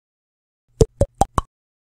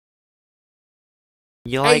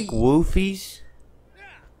You like woofies?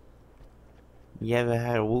 You ever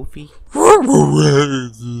had a woofie?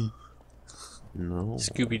 No.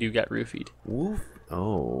 Scooby-Doo got roofied. Woof?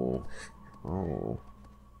 Oh. Oh.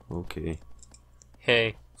 Okay.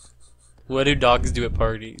 Hey, what do dogs do at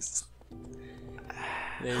parties?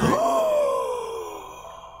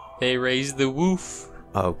 They raise the woof.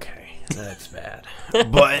 Okay, that's bad.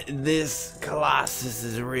 But this Colossus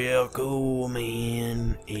is real cool,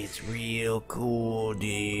 man. It's real cool,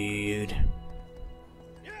 dude.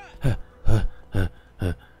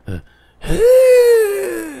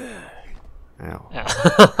 Ow.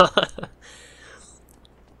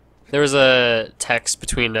 There was a text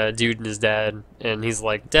between a dude and his dad, and he's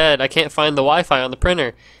like, "Dad, I can't find the Wi-Fi on the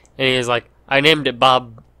printer." And he's like, "I named it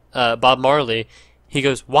Bob Marley." He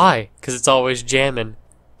goes, "Why?" "'Cause it's always jamming."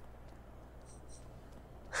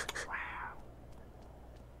 Wow.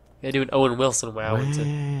 They do an Owen Wilson wow.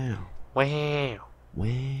 Wow. Wow.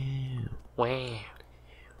 Wow. Wow.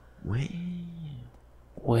 Wow.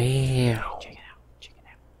 Wow. Check it out. Check it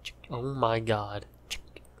out. Check it Oh my god.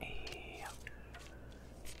 out.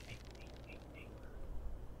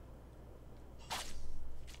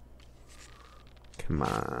 Come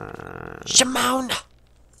on. Shimon!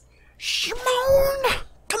 Shimon!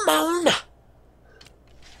 Come on!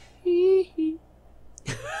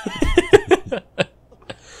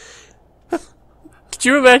 Could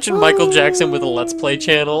you imagine Michael Jackson with a Let's Play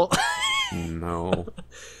channel? No.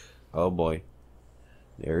 Oh boy.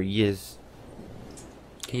 There he is.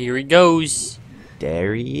 Here he goes.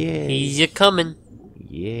 There he is. He's a coming.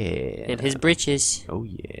 Yeah. In his britches. Oh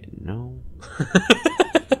yeah. No.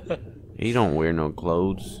 He don't wear no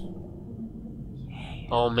clothes.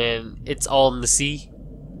 Oh man, it's all in the sea.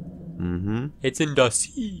 Mm-hmm. It's in the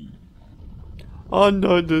sea.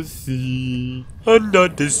 Under the sea. Under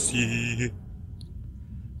the sea.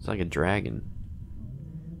 It's like a dragon.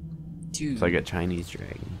 Dude. It's like a Chinese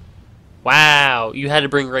dragon. Wow, you had to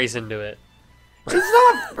bring race into it. It's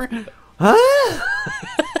not. Huh?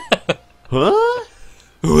 Huh?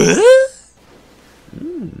 What?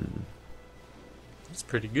 That's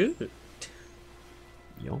pretty good.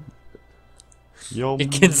 Yum. Yum.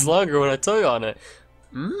 It gets longer when I tug on it.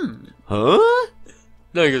 Huh?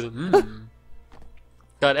 No, he goes,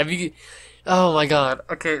 God, have you... Oh my god.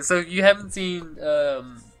 Okay, so you haven't seen,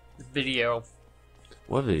 video.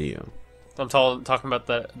 What video? I'm talking about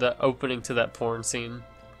the opening to that porn scene.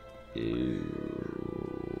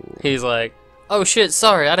 Ew. He's like, "Oh shit,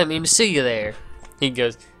 sorry, I didn't mean to see you there." He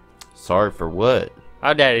goes, Sorry for what?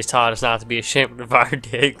 "Our daddy's taught us not to be ashamed of our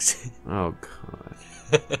dicks." Oh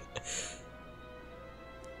god.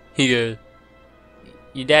 He goes,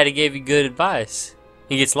 "Your daddy gave you good advice.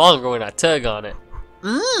 It gets longer when I tug on it."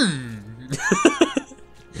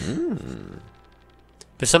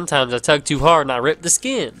 But sometimes I tug too hard and I rip the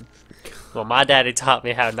skin. Well, my daddy taught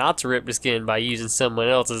me how not to rip the skin by using someone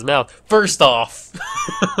else's mouth. First off,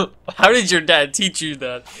 how did your dad teach you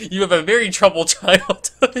that? You have a very troubled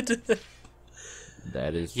childhood.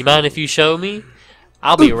 That is. You mind if you show me?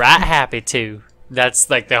 I'll be right happy to. That's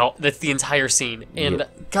like that's the entire scene. And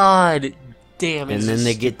Yep. god damn it. And then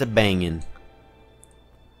they get the banging.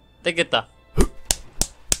 They get the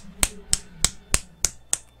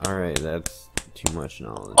Alright, that's too much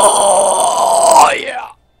knowledge. oh yeah.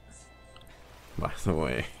 By the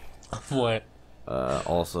way. What?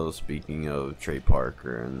 Also, speaking of Trey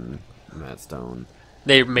Parker and Matt Stone,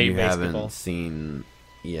 They made you basketball. haven't seen.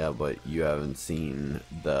 Yeah, but you haven't seen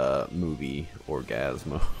the movie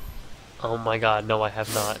Orgazmo. Oh my god, no I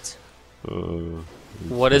have not. It's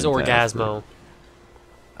What is fantastic. Orgazmo?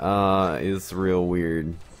 It's real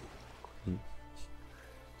weird.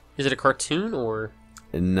 Is it a cartoon or?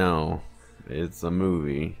 No, it's a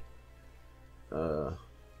movie.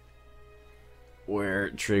 Where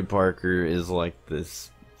Trey Parker is like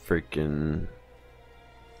this freaking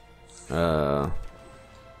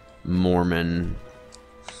Mormon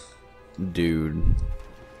dude,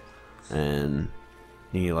 and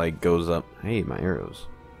he like goes up. Hey, my arrows!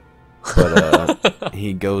 But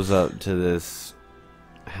he goes up to this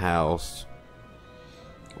house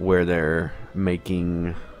where they're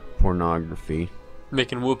making pornography.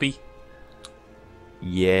 Making whoopee?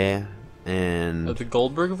 Yeah, and Of the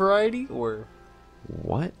Goldberg variety or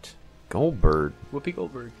what? Goldberg? Whoopi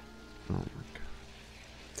Goldberg? Oh my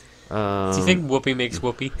god. Do you think Whoopi makes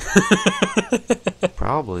whoopee?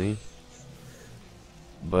 Probably.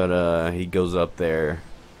 But he goes up there,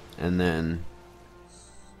 and then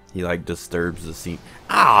he like disturbs the scene.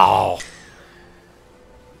 Ow!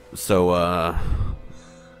 So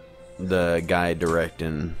the guy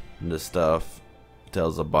directing the stuff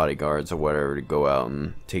tells the bodyguards or whatever to go out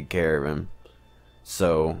and take care of him.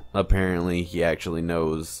 So apparently he actually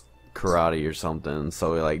knows karate or something,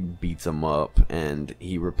 so he like beats him up and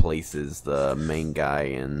he replaces the main guy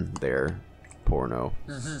in their porno.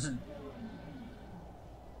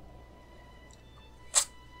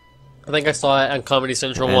 I think I saw it on Comedy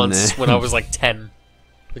Central once when I was like 10.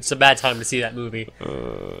 Which is a bad time to see that movie.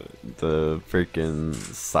 The freaking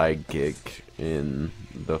sidekick in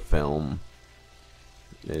the film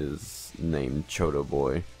is named Chota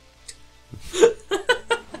Boy. I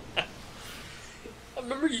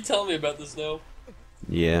remember you telling me about this though.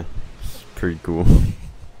 Yeah, it's pretty cool.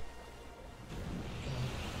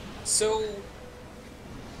 So,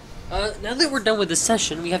 now that we're done with this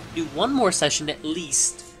session, we have to do one more session at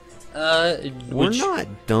least. We're not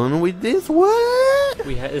done with this. What?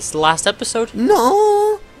 It's the last episode?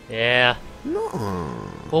 No. Yeah. No.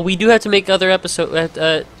 Well, we do have to make other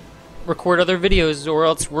episodes, record other videos, or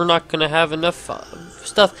else we're not gonna have enough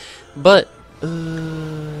stuff. But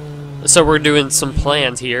so we're doing some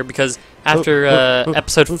plans here because after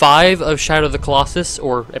episode 5 of Shadow of the Colossus,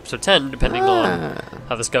 or episode 10, depending on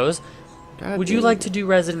how this goes, would you like to do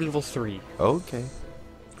Resident Evil 3? Okay.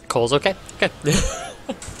 Cole's okay. Okay.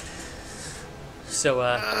 So,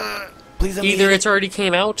 Please either it's already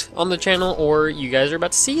came out on the channel, or you guys are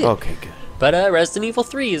about to see it. Okay, good. But Resident Evil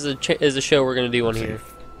 3 is a show we're gonna do on here.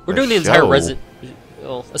 We're A doing the entire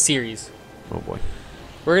show? a series. Oh boy.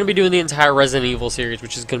 We're gonna be doing the entire Resident Evil series,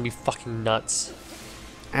 which is gonna be fucking nuts.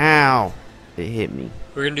 Ow! It hit me.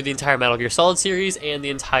 We're gonna do the entire Metal Gear Solid series and the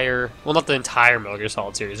entire, well, not the entire Metal Gear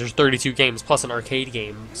Solid series. There's 32 games plus an arcade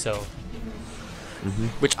game, so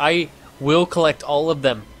which I will collect all of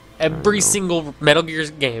them. Every single Metal Gear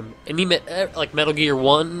game, any like Metal Gear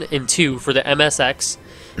 1 and 2 for the MSX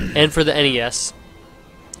and for the NES,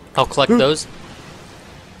 I'll collect those.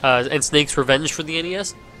 And Snake's Revenge for the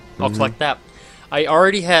NES, I'll collect that. I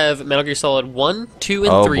already have Metal Gear Solid 1, 2,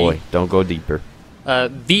 and 3. Oh boy, don't go deeper.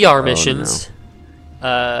 VR missions.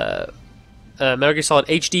 Metal Gear Solid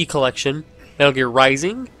HD collection. Metal Gear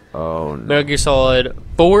Rising. Oh no. Metal Gear Solid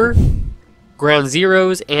 4, Ground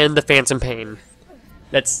Zeroes, and the Phantom Pain.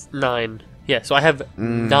 That's 9. Yeah, so I have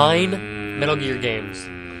 9 Metal Gear games.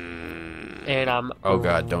 And I'm Oh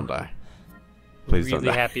god, don't die. Please really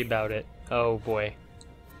don't die. happy about it. Oh boy.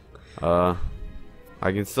 I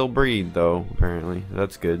can still breathe though, apparently.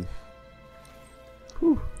 That's good.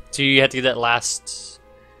 Whew. So you have to get that last...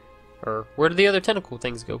 Or where did the other tentacle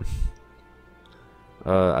things go?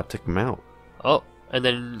 I took them out. Oh, and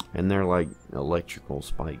then... And they're like electrical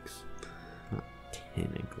spikes. Not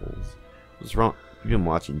tentacles. What's wrong? You've been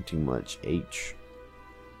watching too much H.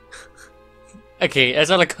 Okay,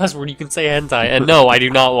 that's not a cuss word. You can say hentai. And no, I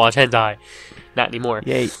do not watch hentai. Not anymore.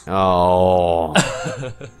 Yay. Oh.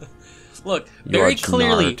 Look, You very watch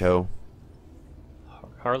clearly... Naruto?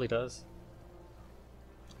 Harley does.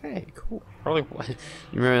 Hey, cool. Harley... You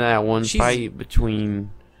remember that one She's- fight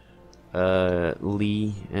between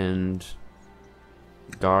Lee and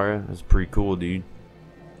Gara? That's pretty cool, dude.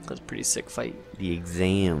 That's a pretty sick fight. The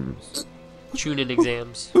exams. Chunin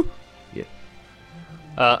exams. Yeah.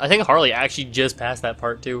 I think Harley actually just passed that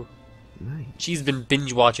part too. Nice. She's been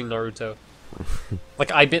binge watching Naruto.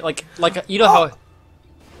 Like I been like you know how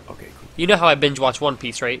Okay, cool. you know how I binge watch One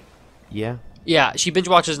Piece, right? Yeah. Yeah, she binge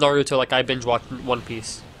watches Naruto like I binge watch One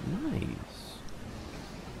Piece. Nice.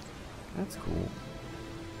 That's cool.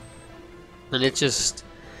 And it's just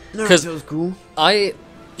because Naruto's cool.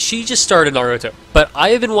 she just started Naruto, but I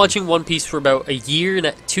have been watching One Piece for about a year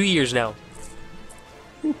and 2 years now.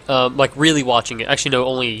 Like really watching it. Actually, no,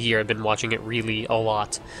 only a year. I've been watching it really a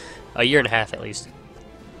lot, a year and a half at least.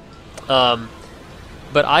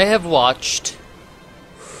 But I have watched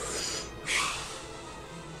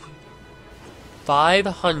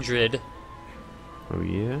 500 Oh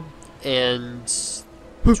yeah. and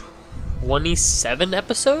 27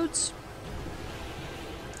 episodes.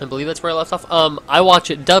 I believe that's where I left off. I watch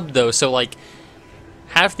it dubbed though, so like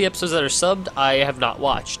half the episodes that are subbed, I have not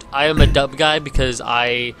watched. I am a dub guy because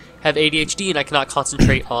I have ADHD and I cannot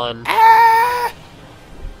concentrate on. I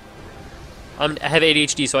have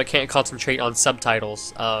ADHD, so I can't concentrate on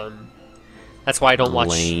subtitles. That's why I don't watch.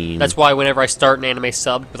 Lame. That's why whenever I start an anime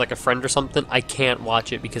subbed with like a friend or something, I can't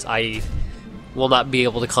watch it because I will not be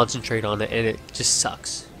able to concentrate on it, and it just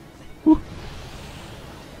sucks. Whew.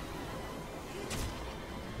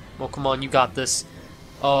 Oh, come on, you got this.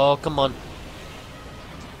 Oh, come on.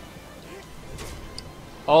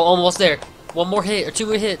 Oh, almost there. One more hit, or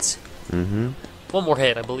 2 hits. Mm-hmm. One more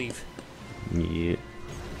hit, I believe. Yeah.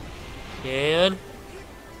 And...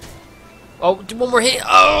 Oh, do one more hit.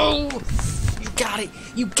 Oh! You got it.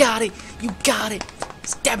 You got it. You got it.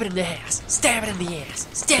 Stab it in the ass. Stab it in the ass.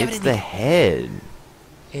 Stab it It's in the head.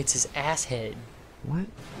 It's his ass head. What?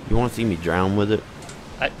 You want to see me drown with it?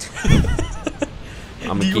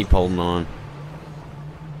 I'm gonna keep holding on.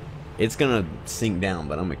 It's gonna sink down,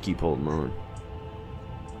 but I'm gonna keep holding on.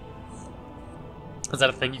 Is that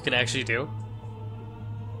a thing you can actually do?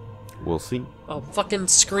 We'll see. Oh, fucking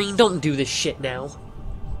screen, don't do this shit now.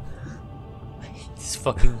 This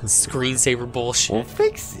fucking screensaver bullshit. Well,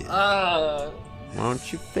 fix it. Why Why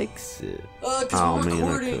don't you fix it? Cause Oh we're man, I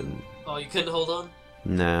recording. couldn't. Oh, you couldn't hold on?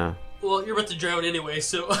 Nah. Well, you're about to drown anyway,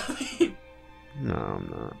 so... No, I'm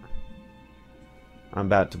not. I'm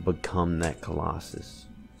about to become that Colossus.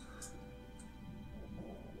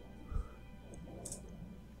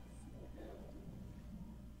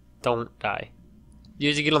 Don't die. You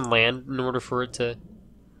have to get on land in order for it to...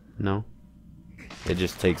 No. It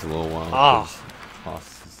just takes a little while. Ah.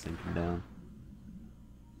 Colossus is sinking down.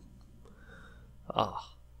 Ah.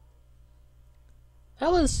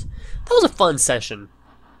 That was a fun session.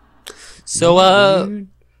 So, Dude.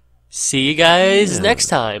 see you guys Yeah. next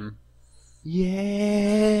time.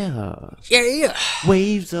 Yeah. Yeah.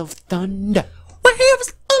 Waves of thunder.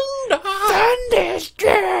 Waves under.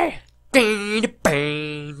 Thunderstruck. Bang,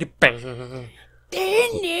 bang, bang.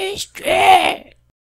 Thunderstruck.